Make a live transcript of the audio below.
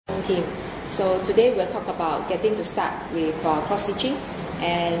team. So today we'll talk about getting to start with cross-stitching,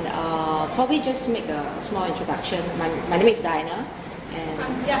 and probably just make a small introduction. My name is Diana, and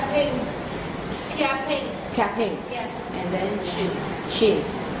I'm Caption. Yeah. And then Shin.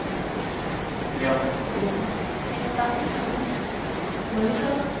 Yeah.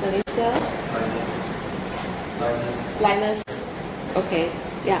 Melissa. Linus. Okay.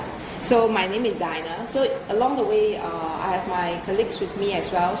 Yeah. So my name is Diana. So along the way, I have my colleagues with me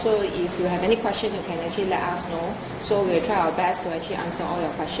as well. So if you have any question, you can actually let us know. So we'll try our best to actually answer all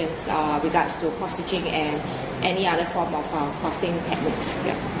your questions regards to cross-stitching and any other form of crafting techniques.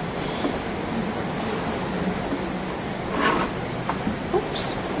 Yeah.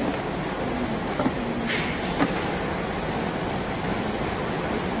 Oops.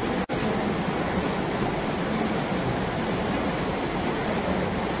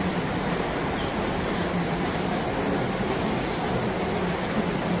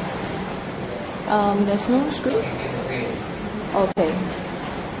 There's no screen? Okay.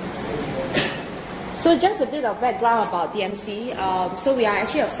 So just a bit of background about DMC. So we are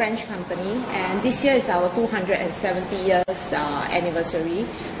actually a French company, and this year is our 270 years anniversary.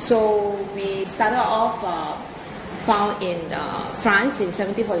 So we started off found in France in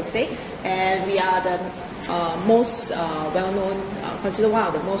 1746, and we are the most well-known, considered one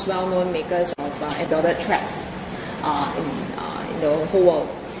of the most well-known makers of embroidered threads in the whole world.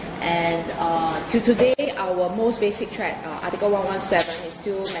 And till today, our most basic thread, Article 117, is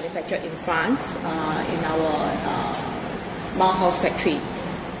still manufactured in France in our Mouliné factory.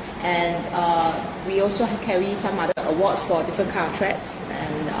 And we also carry some other awards for different kind of threads.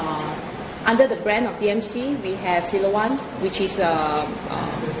 And under the brand of DMC, we have Philowan, which is a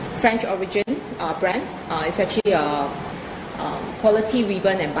French origin brand. It's actually a quality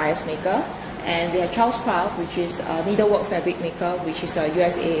ribbon and bias maker. And we have Charles Craft, which is a needlework fabric maker, which is a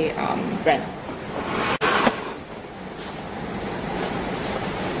USA brand.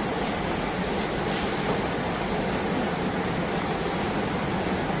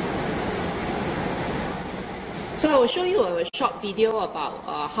 So I will show you a short video about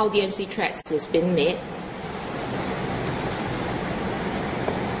how DMC threads is being made.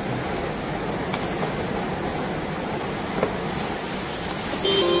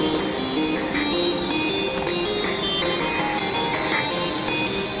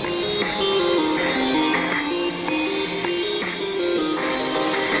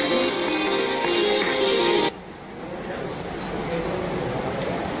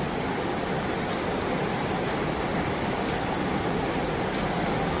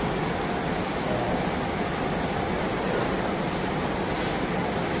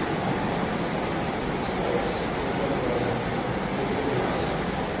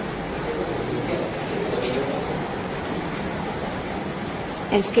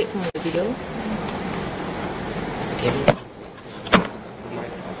 Escape from the video.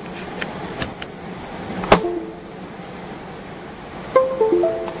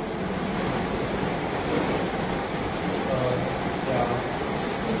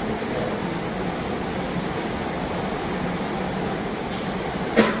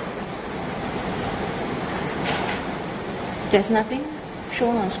 There's nothing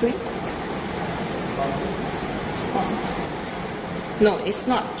shown on screen? No, it's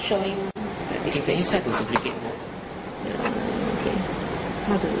not showing. Can you set to duplicate mode? Okay.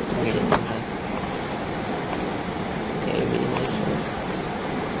 How do we duplicate? Okay, minimize first.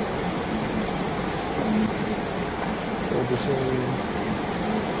 So this one.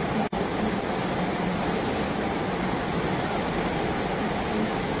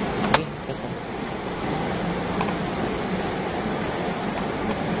 Okay, that's fine.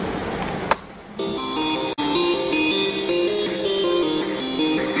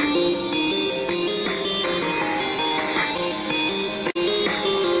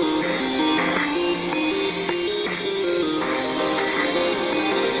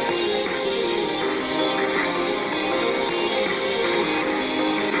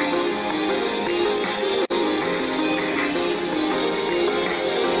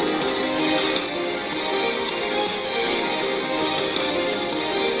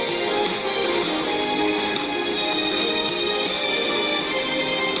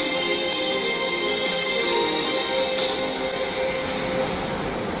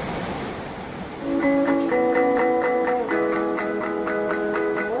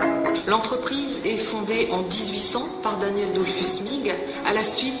 L'entreprise est fondée en 1800 par Daniel Dollfus-Mig à la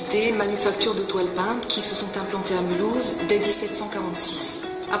suite des manufactures de toile peinte qui se sont implantées à Mulhouse dès 1746.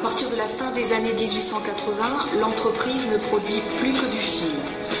 À partir de la fin des années 1880, l'entreprise ne produit plus que du fil.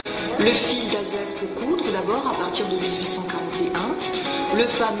 Le fil d'Alsace pour coudre d'abord à partir de 1841, Le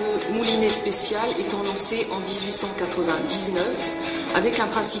fameux moulinet spécial étant lancé en 1899 avec un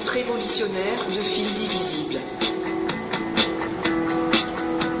principe révolutionnaire de fil divisible.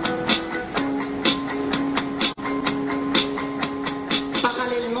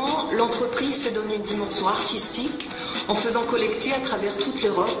 Parallèlement, l'entreprise se donne une dimension artistique en faisant collecter à travers toute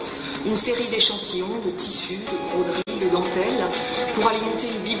l'Europe une série d'échantillons de tissus, de broderies, de dentelles pour alimenter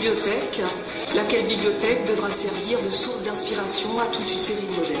une bibliothèque, laquelle bibliothèque devra servir de source d'inspiration à toute une série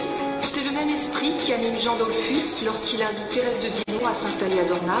de modèles. C'est le même esprit qui anime Jean Dollfus lorsqu'il invite Thérèse de Dinon à s'installer à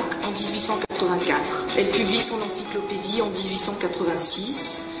Dornac en 1884. Elle publie son encyclopédie en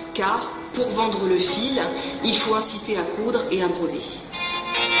 1886, car pour vendre le fil, il faut inciter à coudre et à broder.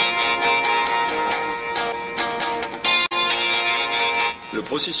 Le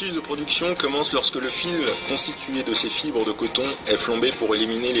processus de production commence lorsque le fil, constitué de ces fibres de coton, est flambé pour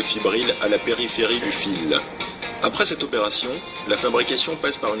éliminer les fibrilles à la périphérie du fil. Après cette opération, la fabrication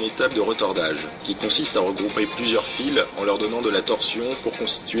passe par une étape de retordage, qui consiste à regrouper plusieurs fils en leur donnant de la torsion pour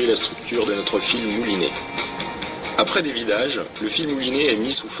constituer la structure de notre fil mouliné. Après dévidage, le fil mouliné est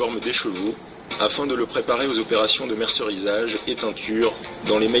mis sous forme d'écheveau, afin de le préparer aux opérations de mercerisage et teinture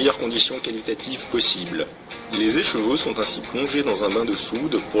dans les meilleures conditions qualitatives possibles. Les écheveaux sont ainsi plongés dans un bain de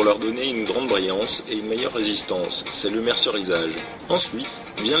soude pour leur donner une grande brillance et une meilleure résistance, c'est le mercerisage. Ensuite,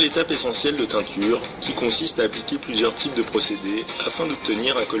 vient l'étape essentielle de teinture, qui consiste à appliquer plusieurs types de procédés afin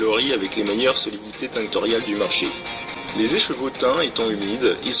d'obtenir un coloris avec les meilleures solidités tinctoriales du marché. Les écheveaux teints étant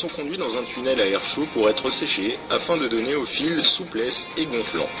humides, ils sont conduits dans un tunnel à air chaud pour être séchés afin de donner au fil souplesse et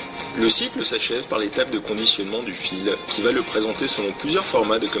gonflant. Le cycle s'achève par l'étape de conditionnement du fil qui va le présenter selon plusieurs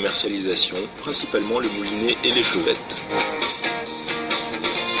formats de commercialisation, principalement le moulinet et l'échevette.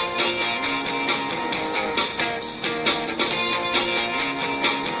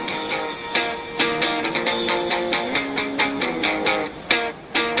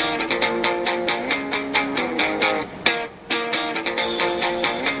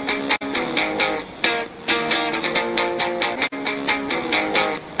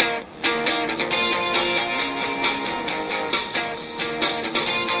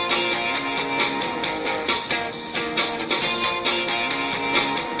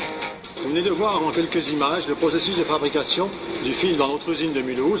 Vous venez de voir en quelques images le processus de fabrication du fil dans notre usine de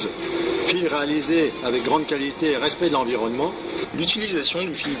Mulhouse, fil réalisé avec grande qualité et respect de l'environnement. L'utilisation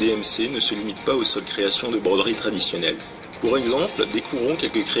du fil DMC ne se limite pas aux seules créations de broderie traditionnelles. Pour exemple, découvrons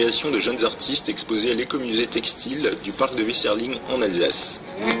quelques créations de jeunes artistes exposées à l'écomusée textile du parc de Weserling en Alsace.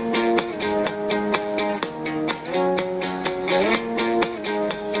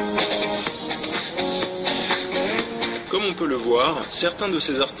 Comme on peut le voir, certains de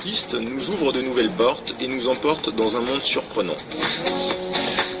ces artistes nous ouvrent de nouvelles portes et nous emportent dans un monde surprenant.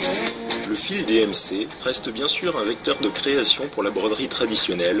 Le fil DMC reste bien sûr un vecteur de création pour la broderie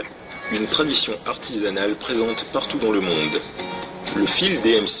traditionnelle, une tradition artisanale présente partout dans le monde. Le fil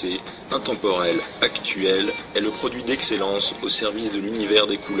DMC, intemporel, actuel, est le produit d'excellence au service de l'univers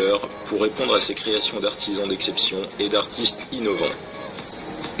des couleurs pour répondre à ces créations d'artisans d'exception et d'artistes innovants.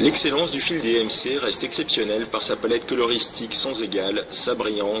 L'excellence du fil DMC reste exceptionnelle par sa palette coloristique sans égale, sa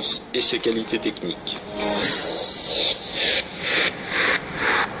brillance et ses qualités techniques.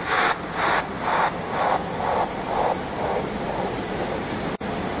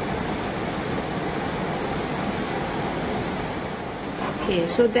 Okay,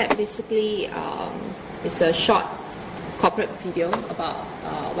 so that basically is a short corporate video about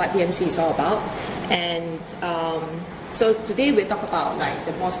what DMC is all about, and so today we talk about like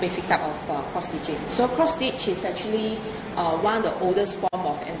the most basic type of cross stitching. So cross stitch is actually one of the oldest form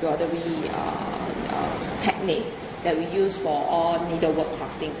of embroidery technique that we use for all needlework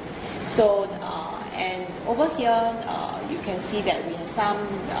crafting. So and over here you can see that we have some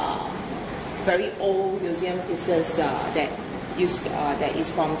very old museum pieces that is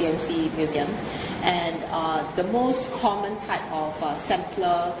from DMC Museum, and the most common type of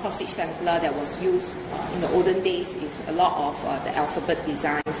sampler, cross-stitch sampler that was used in the olden days is a lot of the alphabet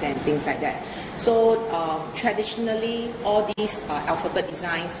designs and things like that. So traditionally, all these alphabet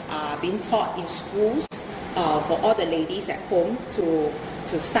designs are being taught in schools for all the ladies at home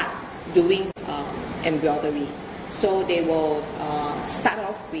to start doing embroidery. So they will start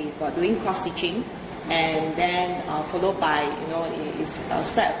off with doing cross-stitching, and then followed by, it's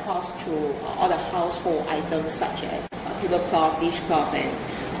spread across to all the household items such as tablecloth, dishcloth, and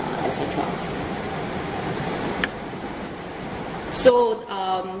etc. So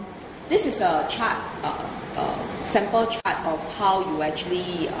this is a chart, sample chart of how you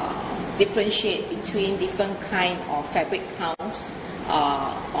actually differentiate between different kind of fabric counts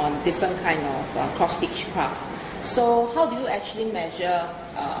on different kind of cross-stitch craft. So how do you actually measure,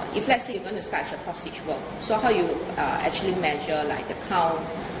 if let's say you're going to start your cross-stitch work, so how you actually measure like the count,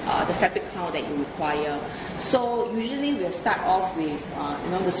 the fabric count that you require. So usually we'll start off with,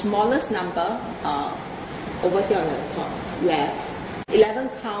 the smallest number over here on the top left. 11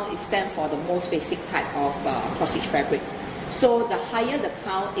 count is stand for the most basic type of cross-stitch fabric. So the higher the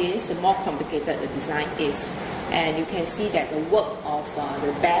count is, the more complicated the design is. And you can see that the work of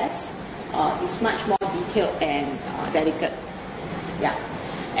the bears is much more detailed and delicate. Yeah.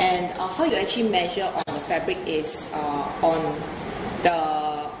 And how you actually measure on the fabric is on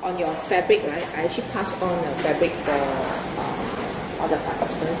your fabric, right? I actually pass on the fabric for all the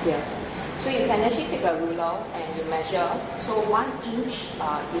participants here. So you can actually take a ruler and you measure. So 1 inch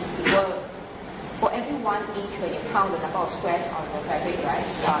is equal, for every 1 inch when you count the number of squares on the fabric, right,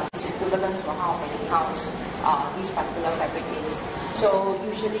 it's equivalent to how many counts this particular fabric is. So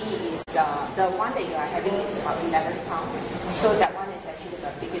usually is the one that you are having is about 11 pounds. So that one is actually the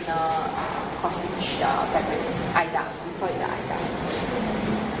beginner cross-stitch fabric, IDA. We call it the IDA.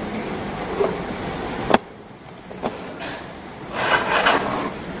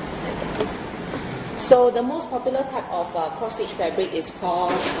 So the most popular type of cross-stitch fabric is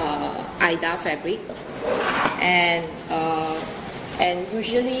called IDA fabric, and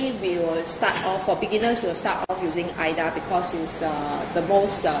usually we will start off, for beginners we'll start off using IDA because it's the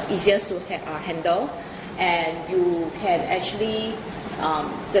most easiest to handle, and you can actually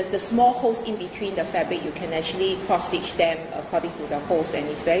the small holes in between the fabric, you can actually cross-stitch them according to the holes, and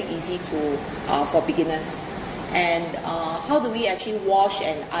it's very easy to for beginners. And how do we actually wash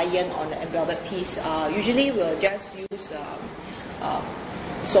and iron on the embroidered piece? Usually we'll just use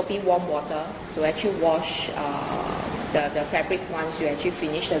soapy warm water to actually wash the fabric once you actually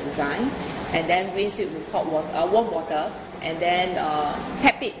finish the design, and then rinse it with hot water, warm water, and then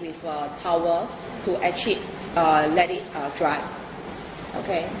tap it with a towel to actually let it dry.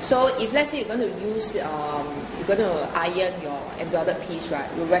 Okay, so if let's say you're going to use, you're going to iron your embroidered piece,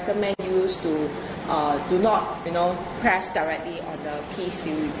 right? We recommend you to do not, press directly on the piece.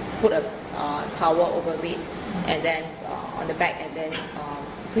 You put a towel over it, and then on the back, and then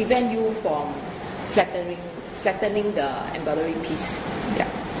prevent you from flattening the embroidery piece. Yeah.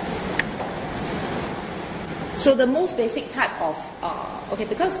 So the most basic type of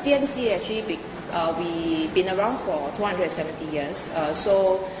because DMC actually we've been around for 270 years.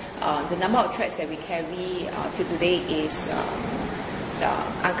 So the number of threads that we carry till today is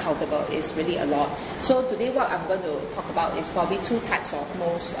uncountable. It's really a lot. So today what I'm going to talk about is probably two types of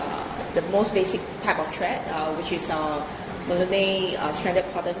the most basic type of thread, which is Mouliné Stranded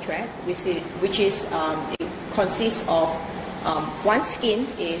Cotton thread, which is it consists of one skin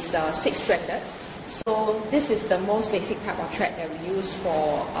is 6 stranded. So this is the most basic type of thread that we use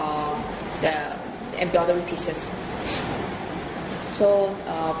for the embroidery pieces. So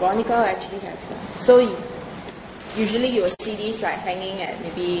Veronica actually has. So usually you will see these like hanging at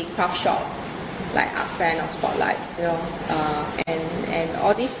maybe craft shop, like Art Friend or Spotlight, and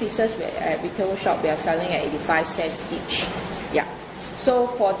all these pieces at retail shop we are selling at 85 cents each. Yeah. So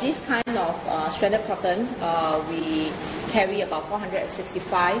for this kind of stranded cotton, we carry about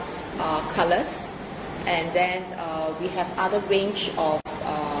 465 colors, and then we have other range of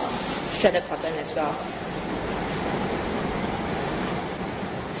stranded cotton as well.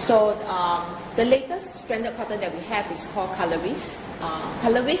 So the latest stranded cotton that we have is called colorist.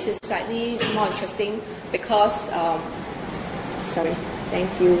 Colorist is slightly more interesting because, sorry, thank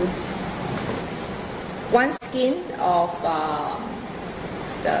you. One skin of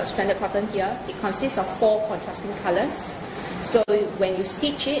the stranded cotton here, it consists of 4 contrasting colors. So when you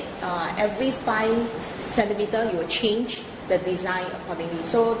stitch it, every 5 centimeter you will change the design accordingly.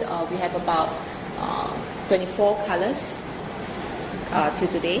 So we have about 24 colors till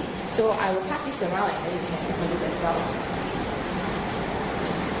today. So I will pass this around and then you can take a look as well.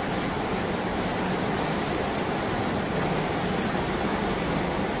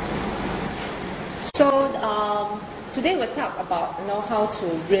 So today we'll talk about how to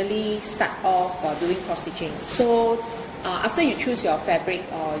really start off doing cross stitching. So after you choose your fabric,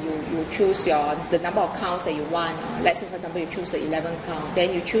 or you choose the number of counts that you want, let's say for example you choose the 11 count,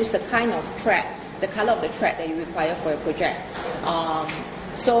 then you choose the kind of thread, the color of the thread that you require for your project.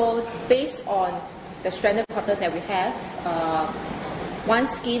 So based on the stranded cotton that we have, one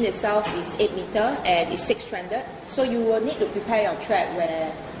skin itself is 8 meter and is 6 stranded. So you will need to prepare your thread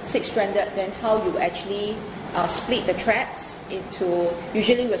where 6 stranded, then how you actually split the threads into,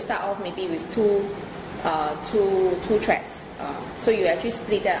 usually we'll start off maybe with two threads. So you actually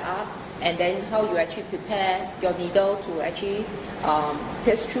split that up, and then how you actually prepare your needle to actually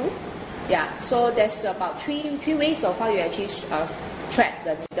pierce through. Yeah, so there's about three ways of how you actually thread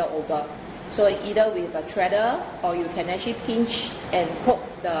the needle over. So either with a threader, or you can actually pinch and poke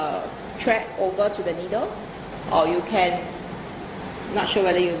the thread over to the needle, or you can, not sure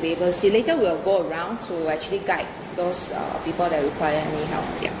whether you'll be able to see, later we'll go around to actually guide those people that require any help.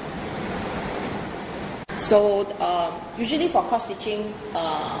 Yeah. So usually for cross stitching,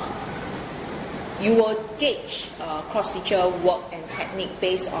 you will gauge cross-stitcher work and technique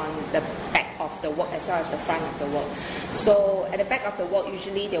based on the back of the work as well as the front of the work. So at the back of the work,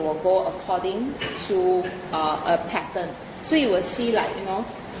 usually they will go according to a pattern. So you will see, like, you know,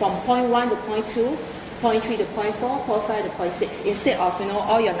 from point 1 to point 2, point 3 to point 4, point 5 to point 6, instead of, you know,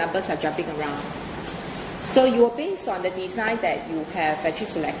 all your numbers are jumping around. So you will, based on the design that you have actually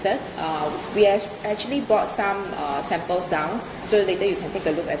selected, we have actually brought some samples down, so later you can take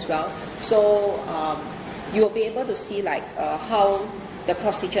a look as well. So you will be able to see, like, how the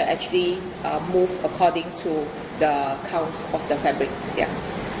cross stitcher actually move according to the count of the fabric. Yeah.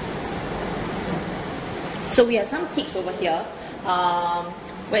 So we have some tips over here.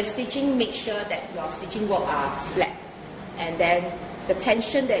 When stitching, make sure that your stitching work are flat, and then the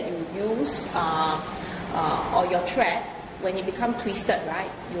tension that you use or your thread, when it becomes twisted,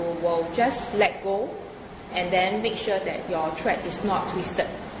 right, you will just let go, and then make sure that your thread is not twisted.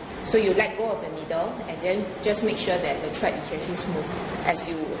 So you let go of the needle, and then just make sure that the thread is actually smooth as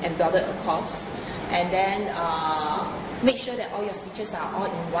you embroider across. And then make sure that all your stitches are all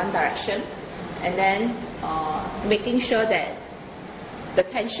in one direction, and then making sure that the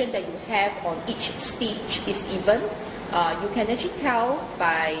tension that you have on each stitch is even. You can actually tell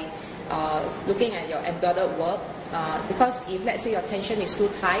by looking at your embroidered work, because if, let's say, your tension is too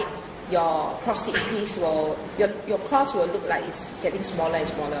tight, your cross stitch piece will, your cross will look like it's getting smaller and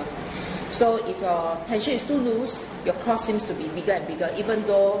smaller. So if your tension is too loose, your cross seems to be bigger and bigger, even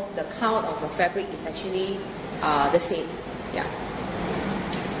though the count of your fabric is actually the same. Yeah.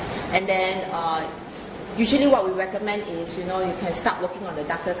 And then usually what we recommend is, you know, you can start working on the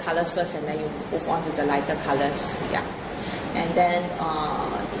darker colors first, and then you move on to the lighter colors. Yeah. And then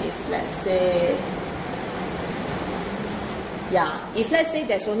if let's say,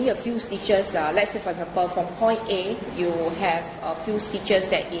 there's only a few stitches, let's say for example from point A you have a few stitches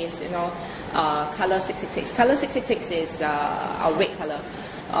that is, you know, color 666. Color 666 is our red color.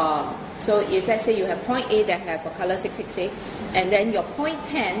 So if let's say you have point A that have a color 666, and then your point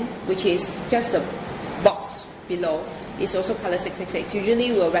 10, which is just a box below, is also color 666.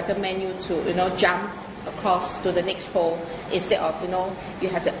 Usually we'll recommend you to, you know, jump across to the next hole, instead of, you know, you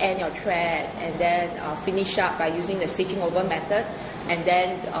have to end your thread and then finish up by using the stitching over method, and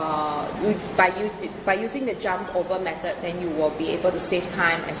then by using the jump over method, then you will be able to save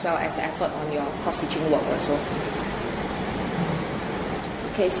time as well as effort on your cross stitching work also.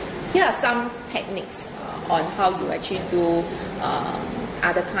 Okay, so here are some techniques on how you actually do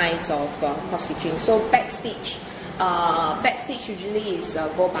other kinds of cross stitching. So back stitch usually is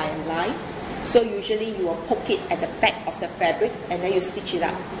go by a line. So usually you will poke it at the back of the fabric, and then you stitch it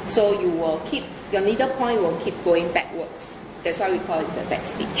up. So you will keep, your needle point will keep going backwards. That's why we call it the back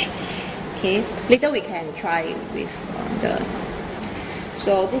stitch. Okay, later we can try it with the,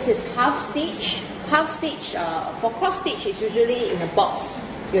 so this is half stitch. Half stitch, for cross stitch is usually in a box.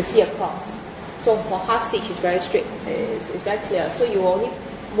 You'll see a cross. So for half stitch it's very straight, it's very clear. So you only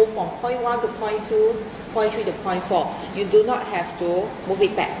move from point 1 to point 2, point 3 to point 4. You do not have to move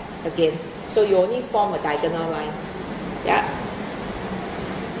it back again. So you only form a diagonal line. Yeah.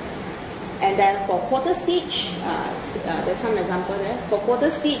 And then for quarter stitch, there's some example there. For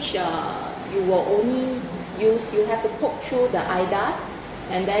quarter stitch, you will only use, you have to poke through the eye dart,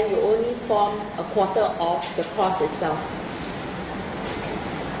 and then you only form a quarter of the cross itself.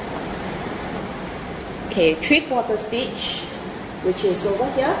 Okay, 3/4 stitch, which is over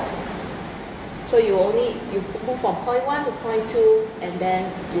here. So you move from point 1 to point 2, and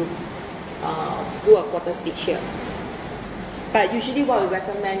then you do a quarter stitch here. But usually what we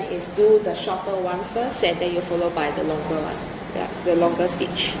recommend is do the shorter one first, and then you follow by the longer one. Yeah, the longer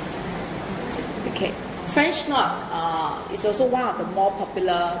stitch. Okay, French knot is also one of the more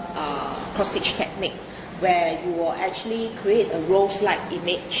popular cross stitch technique, where you will actually create a rose-like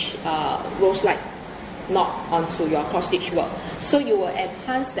image, rose-like knot onto your cross stitch work. So you will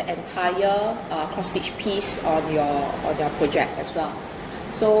enhance the entire cross stitch piece on your project as well.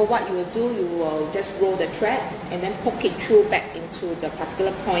 So what you will do, you will just roll the thread and then poke it through back into the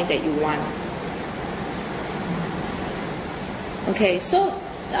particular point that you want. Okay, so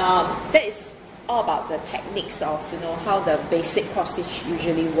that is all about the techniques of, you know, how the basic cross stitch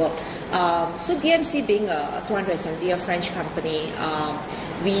usually work. So DMC being a 270-year French company,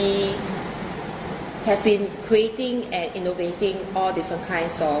 we have been creating and innovating all different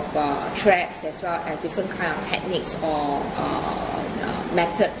kinds of threads as well as different kind of techniques or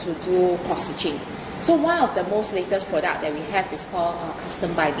method to do cross stitching. So one of the most latest product that we have is called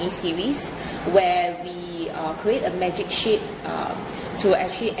Custom by Me series, where we create a magic sheet to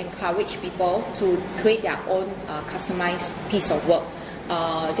actually encourage people to create their own customized piece of work.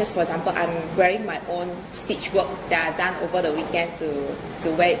 Just for example, I'm wearing my own stitch work that I've done over the weekend to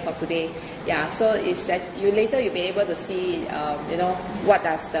wear it for today. Yeah, so it's that you'll be able to see, you know, what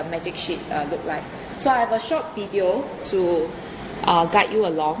does the magic sheet look like. So I have a short video to guide you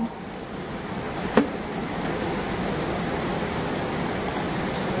along.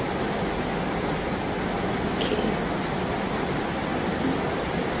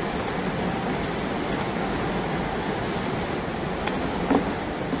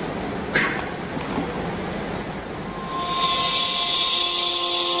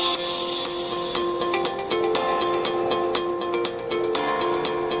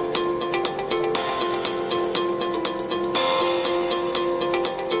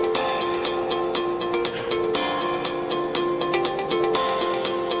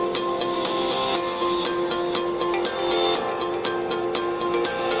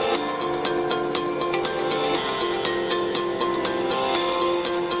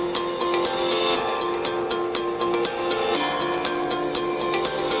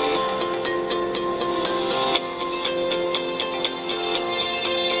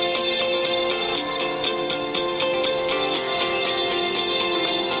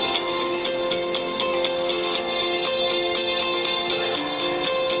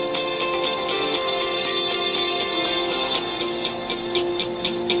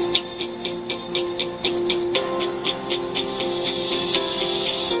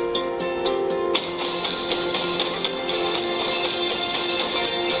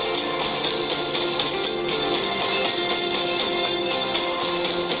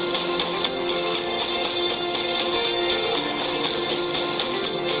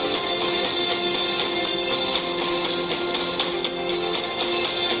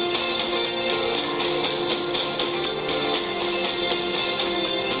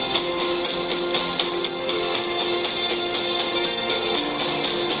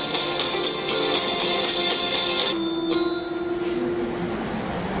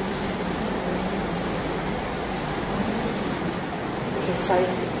 Sorry.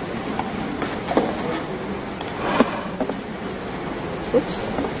 Oops.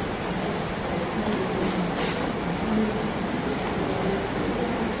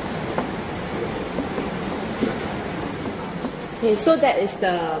 Okay, so that is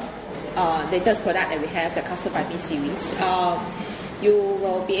the latest product that we have, the Custom by Me series. You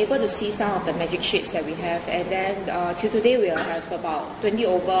will be able to see some of the magic sheets that we have, and then till today we'll have about 20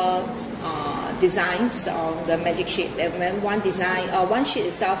 over designs on the magic sheet. And when one design, one sheet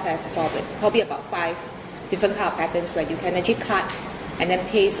itself has probably about 5 different kind of patterns where you can actually cut and then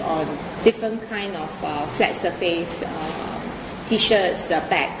paste on different kind of flat surface, t-shirts,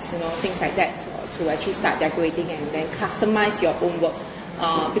 bags, you know, things like that to actually start decorating and then customize your own work.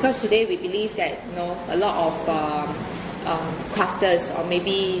 Because today we believe that, you know, a lot of crafters or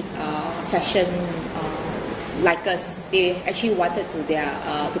maybe fashion like us, they actually wanted to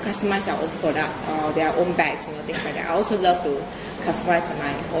customize their own product or their own bags, you know, things like that. I also love to customize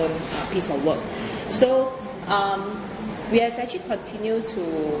my own piece of work. So we have actually continued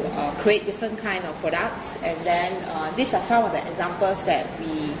to create different kind of products, and then these are some of the examples that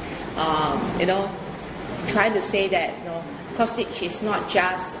we, you know, try to say that, you know, cross stitch is not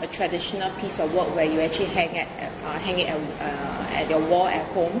just a traditional piece of work where you actually hang it at your wall at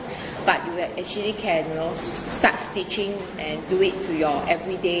home, but you actually can, you know, start stitching and do it to your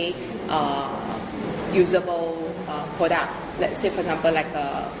everyday usable product. Let's say, for example, like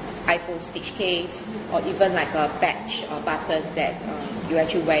a iPhone stitch case, or even like a badge or button that you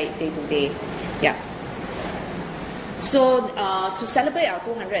actually wear day to day. Yeah. So to celebrate our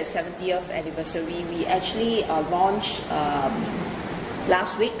 270th anniversary, we actually launched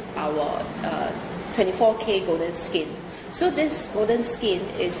last week our 24K golden skin. So this golden skin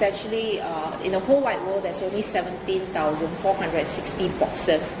is actually, in the whole wide world, there's only 17,460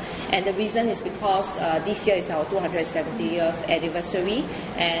 boxes. And the reason is because this year is our 270th anniversary,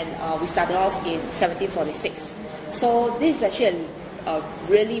 and we started off in 1746. So this is actually a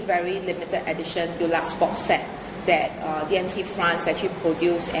really very limited edition deluxe box set that DMC France actually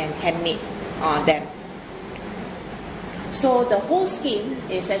produced and handmade them. So the whole skin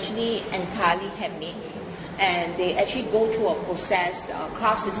is actually entirely handmade, and they actually go through a process,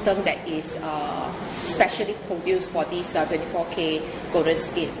 craft system that is specially produced for this 24K golden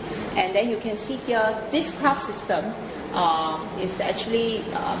skin. And then you can see here, this craft system is actually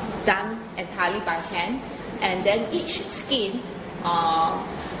done entirely by hand, and then each skein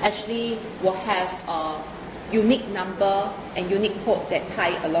actually will have a unique number and unique code that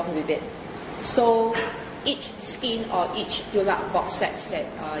tie along with it. So each skein or each deluxe box set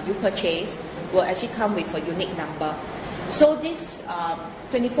that you purchase will actually come with a unique number. So this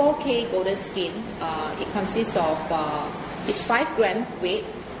 24K golden skein, it consists of, it's 5 gram weight,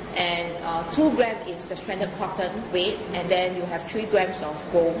 and 2 gram is the stranded cotton weight, and then you have 3 grams of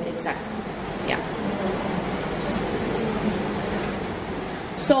gold inside. Yeah.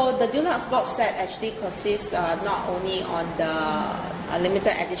 So the deluxe box set actually consists not only on the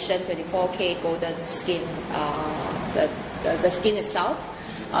limited edition 24K golden skin, the skin itself.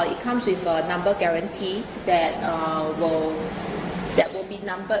 It comes with a number guarantee that will be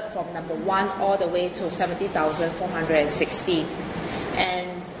numbered from number 1 all the way to 70,460.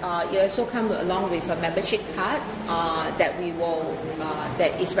 And it also comes along with a membership card that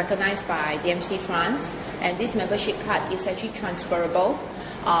is recognized by DMC France, and this membership card is actually transferable.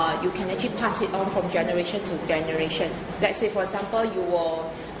 You can actually pass it on from generation to generation. Let's say, for example, you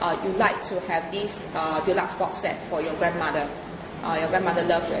like to have this deluxe box set for your grandmother. Your grandmother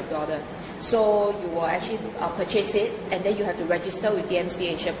loves to embroider. So you will actually purchase it, and then you have to register with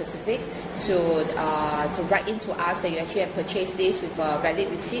DMC Asia Pacific to write into us that you actually have purchased this with a valid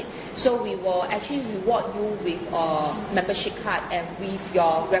receipt. So we will actually reward you with a membership card and with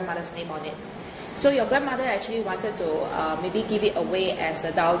your grandmother's name on it. So your grandmother actually wanted to maybe give it away as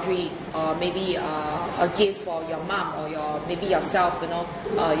a dowry, or maybe a gift for your mom or maybe yourself,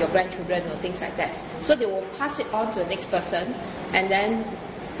 your grandchildren or things like that. So they will pass it on to the next person, and then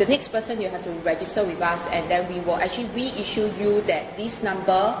the next person you have to register with us, and then we will actually reissue you that this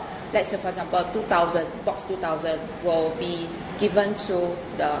number, let's say for example 2000, box 2000 will be given to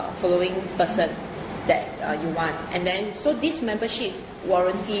the following person that you want. And then so this membership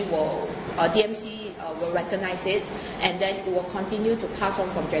warranty will DMC will recognize it, and then it will continue to pass on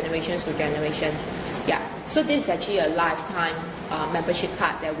from generations to generation. Yeah, so this is actually a lifetime membership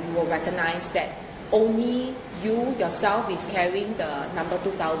card that we will recognize that only you yourself is carrying the number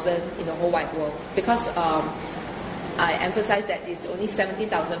 2000 in the whole wide world, because I emphasize that it's only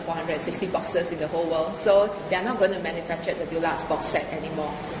 17,460 boxes in the whole world, so they are not going to manufacture the deluxe box set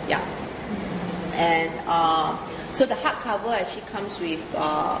anymore. Yeah. And so the hardcover actually comes with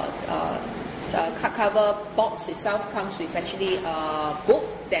hardcover box itself comes with actually a book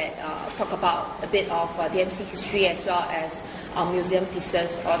that talk about a bit of DMC history, as well as museum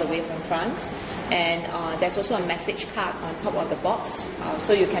pieces all the way from France. And there's also a message card on top of the box,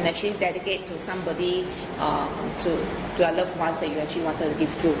 so you can actually dedicate to somebody, to your loved ones that you actually wanted to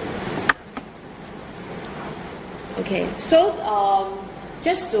give to. Okay, so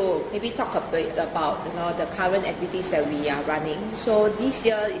just to maybe talk a bit about the current activities that we are running. So this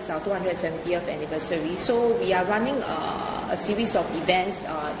year is our 270th anniversary. So we are running a series of events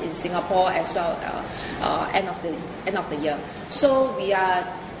in Singapore as well end of the year. So we are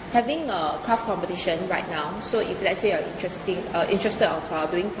having a craft competition right now. So if let's say you're interested of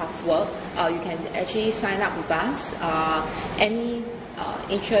doing craft work, you can actually sign up with us. Any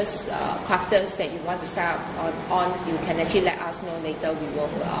interest crafters that you want to sign up on, you can actually let us know later. We will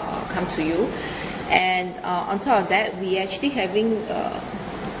come to you. And on top of that, we actually having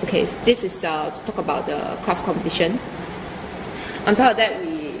okay, this is to talk about the craft competition. On top of that,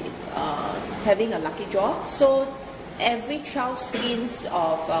 we having a lucky draw. So every 12 skins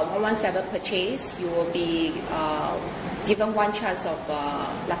of 117 purchase, you will be given one chance of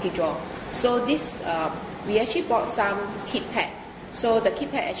lucky draw. So this we actually bought some kit pack. So the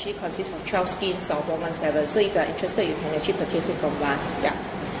kit pack actually consists of 12 skins of 117. So if you are interested, you can actually purchase it from us. Yeah.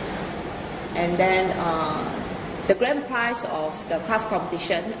 And then the grand prize of the craft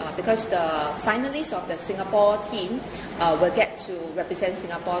competition, because the finalists of the Singapore team will get to represent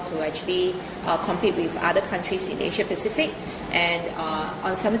Singapore to actually compete with other countries in Asia Pacific. And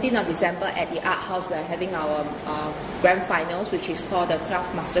on 17th of December at the Art House, we are having our grand finals, which is called the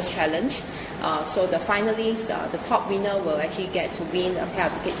Craft Masters Challenge. So the finalists, the top winner will actually get to win a pair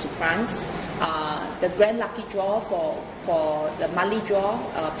of tickets to France. The grand lucky draw for the monthly draw,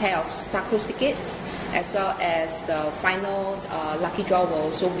 a pair of Star Cruise tickets, as well as the final lucky draw will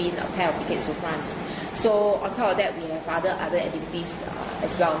also win a pair of tickets to France. So on top of that, we have other activities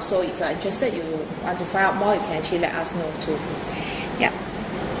as well. So if you are interested, you want to find out more, you can actually let us know too. Yeah.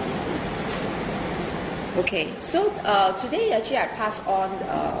 Okay, so today actually I pass on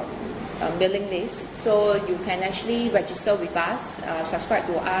a mailing list, so you can actually register with us, subscribe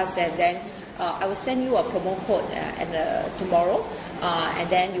to us, and then I will send you a promo code tomorrow, and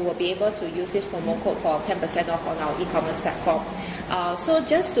then you will be able to use this promo code for 10% off on our e-commerce platform. So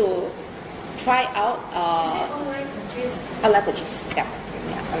just to try out. Is it online purchase? Online purchase, yeah,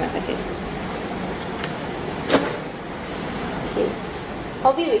 online purchase. Okay.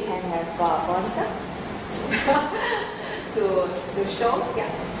 Probably we can have Veronica to show.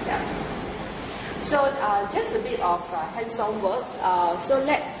 Yeah. So just a bit of hands-on work. So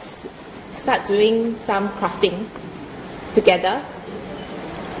let's start doing some crafting together.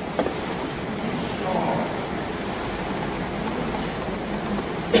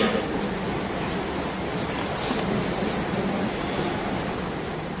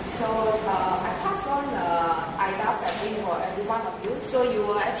 So I pass on IDA fabric for every one of you. So you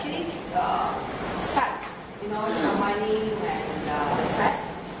will actually start, mining and thread.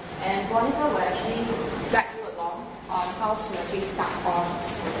 And Veronica will actually guide you along on how to actually start on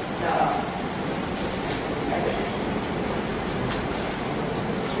the fabric.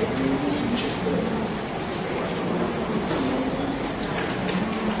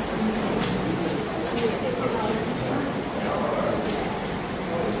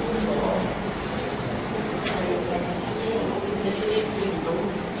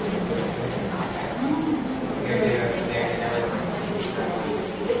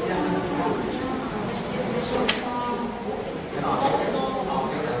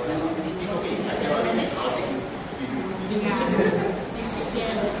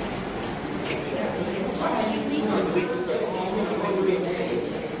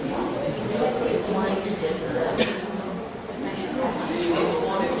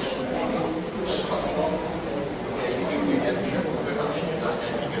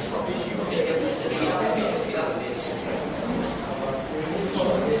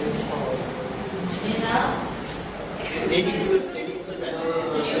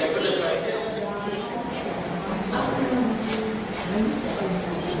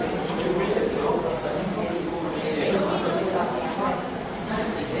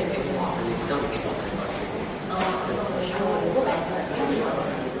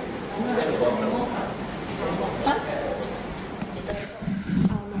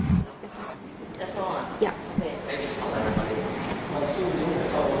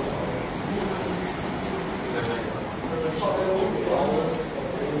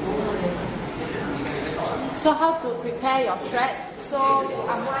 So how to prepare your thread? So you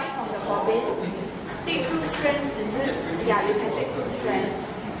unwind from the bobbin. Take 2 strands, is it? Yeah, you can take 2 strands.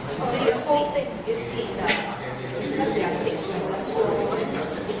 So you split the, because we are 6 strands, so you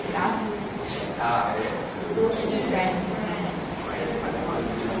split it up. Those 2 strands.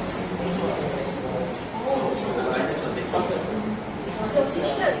 The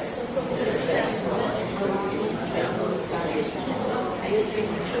t-shirts also take strands.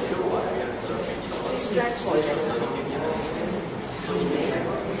 Strands for it. 3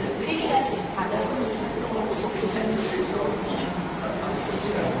 strands is harder.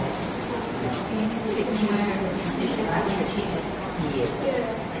 Yes.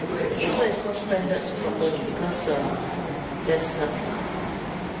 So it's called stranded cotton because there's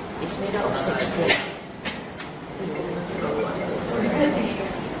it's made out of 6 strands.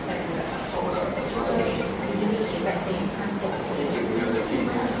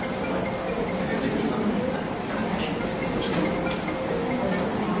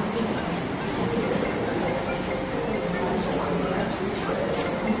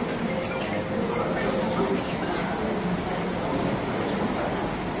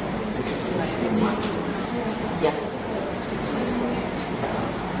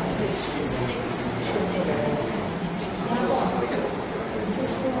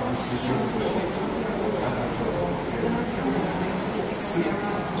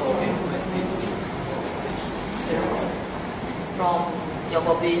 From your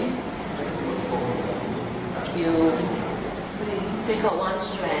bobbin, you take out 1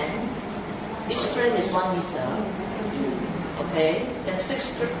 strand. Each strand is 1 meter. Okay, there's 6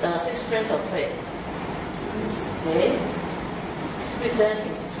 strands of thread. Okay, split them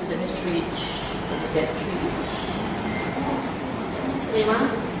into the mystery each. And you get 3 each. Okay, ma?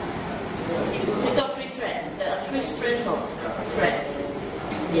 Take out 3 thread. There are 3 strands of thread.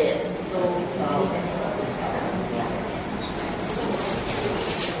 Yes. So.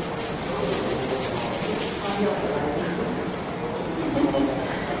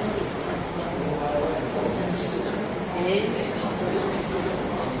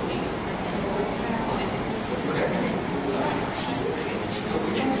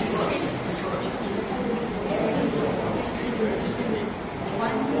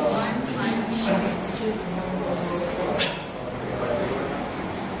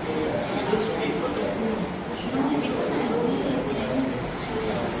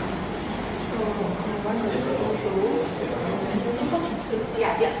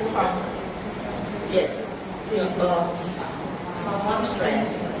 Yes. From one strand.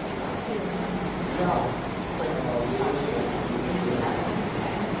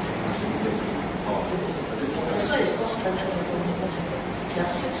 This one is called stranded cotton because there are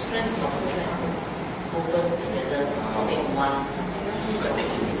 6 strands of thread woven together forming one.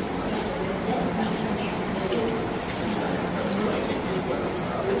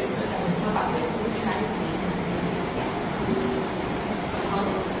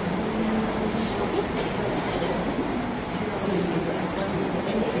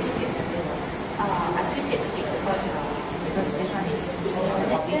 I twist it because this one is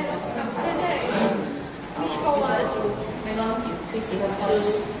Which one? you twist it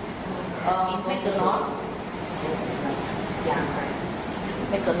first. Make a knot.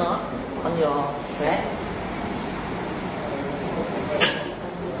 Make a knot on your thread.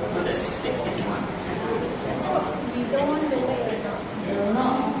 So that's 61. You don't want to wear a knot. No,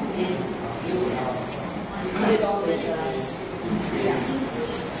 you put it on with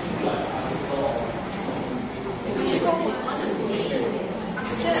Which one?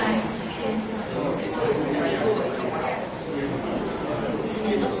 After I change.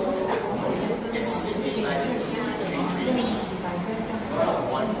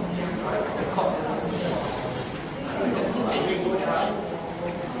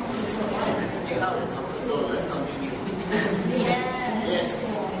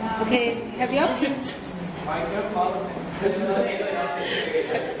 Okay, have you all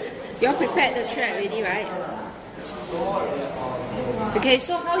you all prepared the thread already, right? Okay,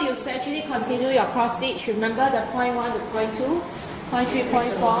 so how you actually continue your cross stitch? Remember the point 1 to point 2, point 3,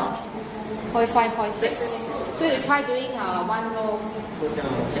 point 4, point 5, point 6. So you try doing one row.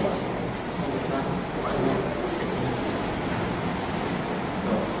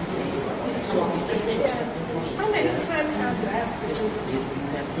 How many times have you have to do this? You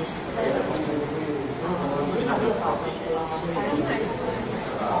have this at the bottom.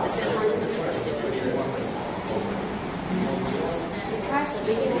 This is the first step.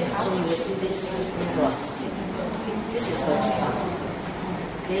 So you will see this cross. This is how it starts.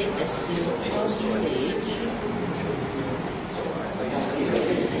 Okay, as you cross stage,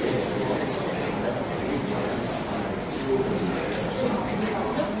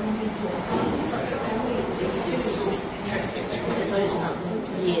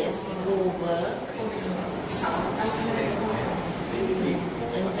 yes, go over.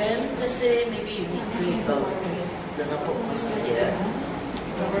 And then let's say maybe you need 3 of the number of crosses here.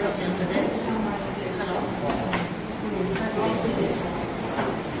 Cover up into that. Cut off.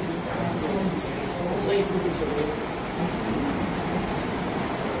 So you put this away.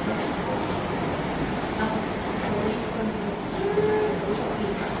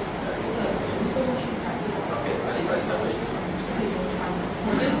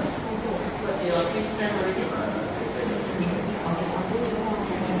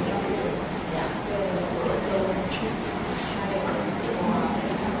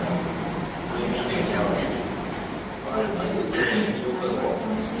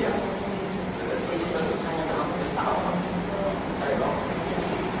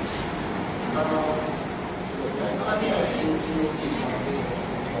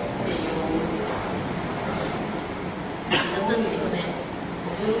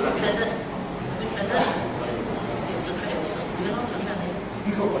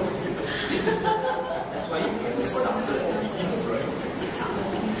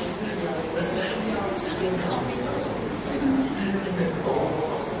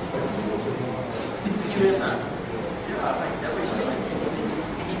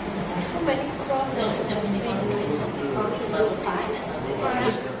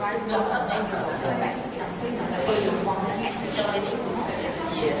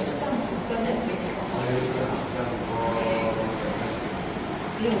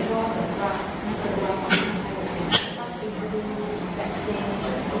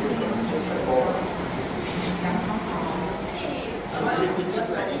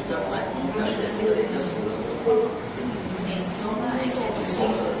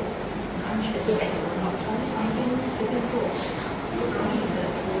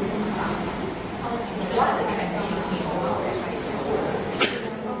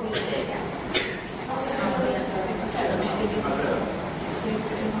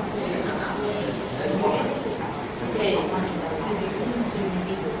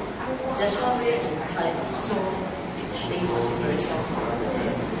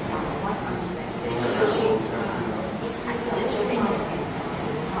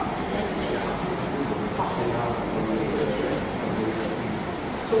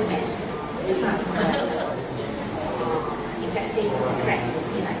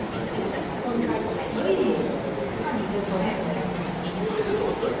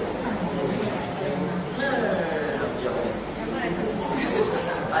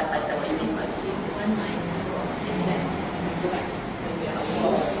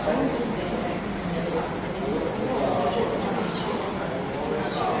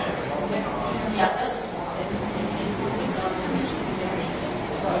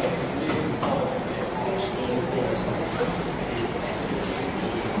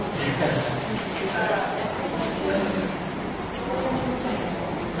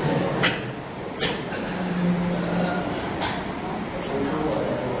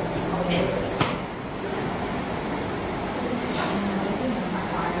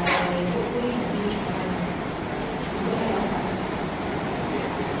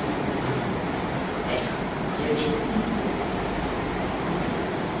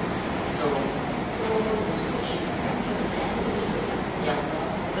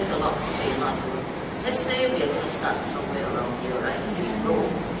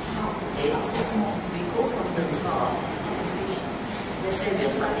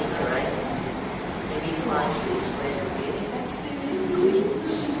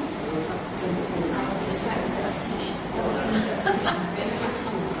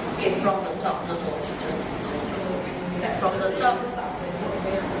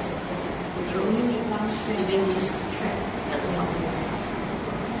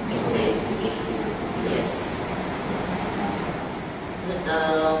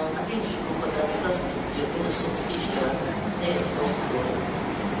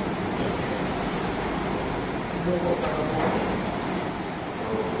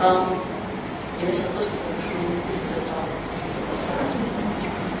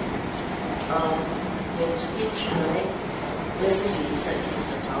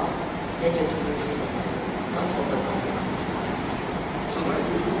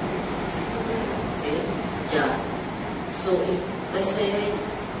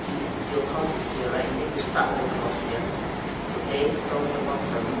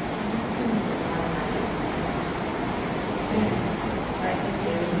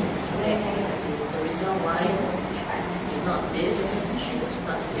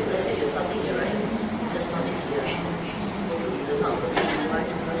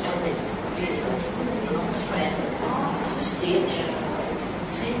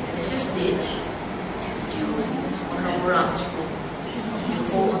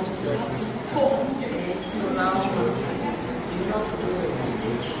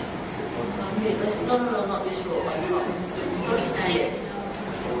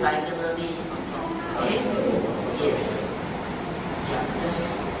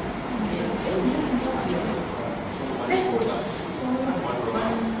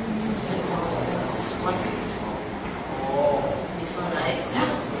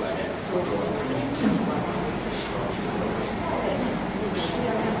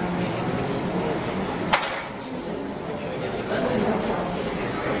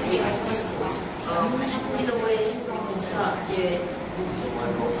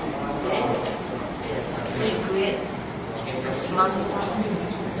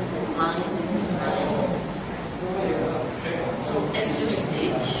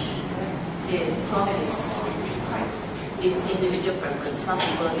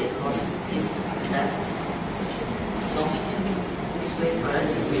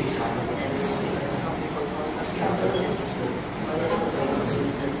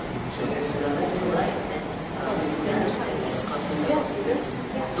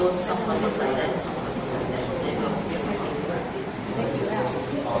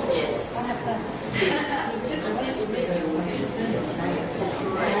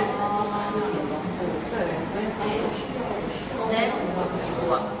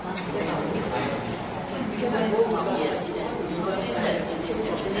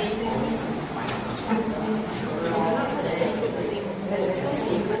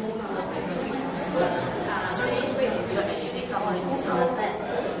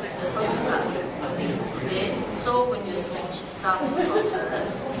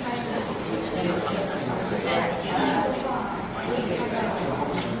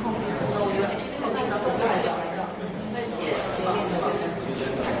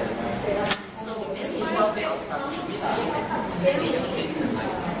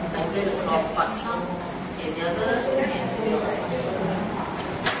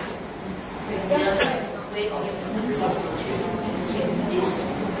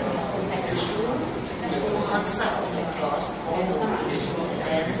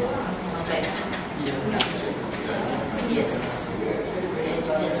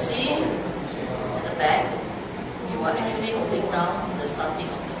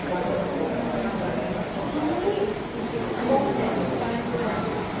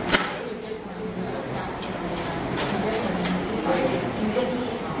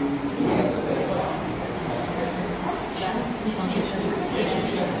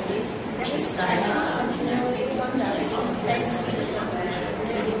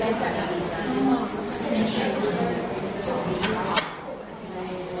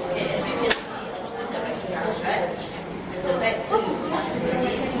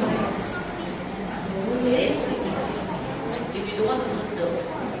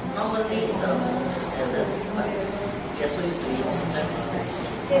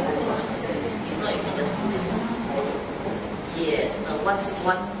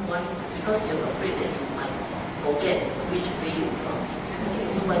 one, because you're afraid that you might forget which way you cross.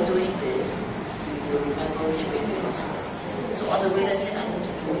 So by doing this, you will remember which way you cross. So on the way, let's say I need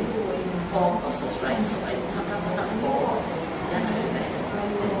to do 4 crosses, right? So I cut 4, then I go back.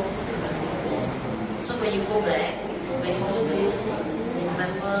 So when you go back, when you do this,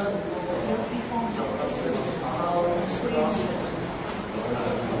 remember your crosses, how it's crossed.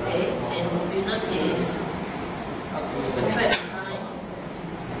 Okay, and if you notice, the thread line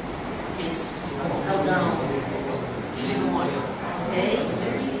is held down. Okay,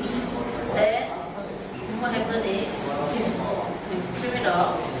 then what happens is, you trim it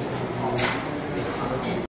off.